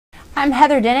I'm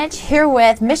Heather Dinich here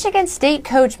with Michigan State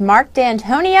coach Mark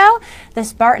D'Antonio. The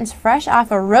Spartans fresh off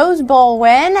a Rose Bowl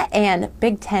win and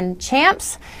Big Ten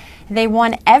champs. They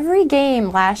won every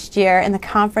game last year in the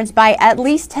conference by at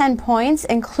least 10 points,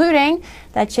 including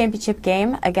that championship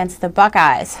game against the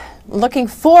Buckeyes. Looking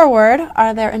forward,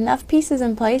 are there enough pieces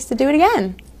in place to do it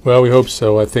again? Well, we hope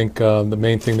so. I think the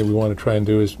main thing that we want to try and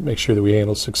do is make sure that we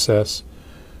handle success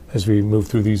as we move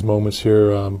through these moments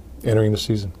here entering the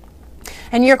season.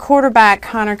 And your quarterback,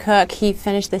 Connor Cook, he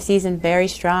finished the season very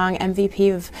strong,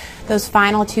 MVP of those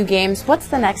final two games. What's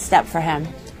the next step for him?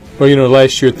 Well, you know,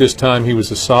 last year at this time he was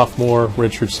a sophomore,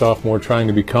 redshirt sophomore, trying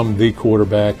to become the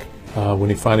quarterback. When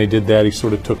he finally did that, he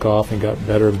sort of took off and got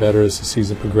better and better as the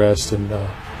season progressed, and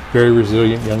very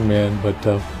resilient young man. But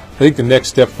I think the next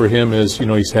step for him is, you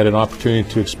know, he's had an opportunity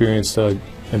to experience and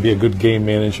be a good game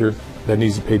manager. That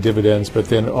needs to pay dividends, but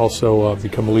then also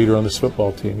become a leader on this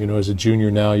football team. You know, as a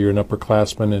junior now, you're an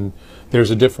upperclassman, and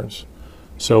there's a difference.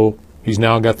 So he's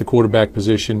now got the quarterback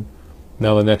position.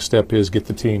 Now the next step is get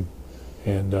the team,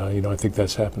 and you know, I think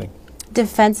that's happening.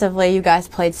 Defensively, you guys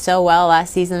played so well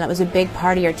last season. That was a big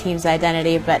part of your team's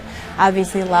identity, but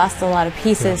obviously lost a lot of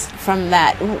pieces from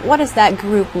that. What does that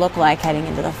group look like heading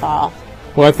into the fall?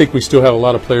 Well, I think we still have a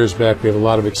lot of players back. We have a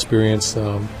lot of experience.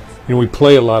 You know, we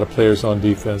play a lot of players on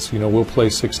defense. You know, we'll play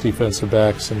 6 defensive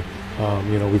backs, and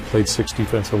you know, we've played 6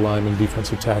 defensive linemen,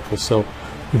 defensive tackles. So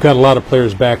we've got a lot of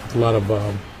players back with a lot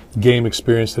of game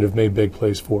experience that have made big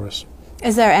plays for us.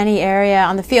 Is there any area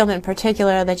on the field in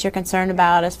particular that you're concerned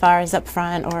about as far as up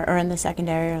front or in the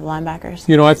secondary or the linebackers?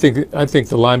 You know, I think the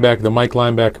linebacker, the Mike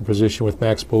linebacker position with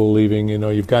Max Bull leaving, you know,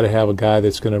 you've got to have a guy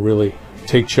that's going to really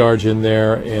take charge in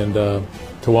there, and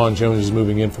Tawan Jones is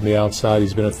moving in from the outside.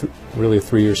 He's been really a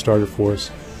 3-year starter for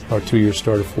us, or 2-year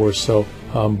starter for us. So,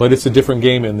 but it's a different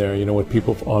game in there, you know, with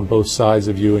people on both sides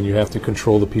of you, and you have to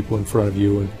control the people in front of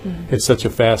you. And it's such a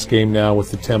fast game now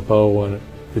with the tempo and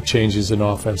the changes in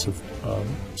offensive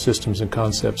systems and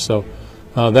concepts. So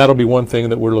that'll be one thing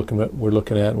that we're looking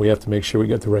at. And we have to make sure we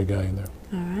get the right guy in there.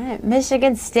 All right.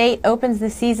 Michigan State opens the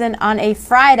season on a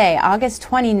Friday, August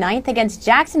 29th, against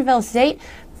Jacksonville State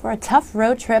for a tough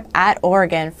road trip at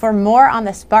Oregon. For more on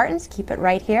the Spartans, keep it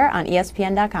right here on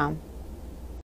ESPN.com.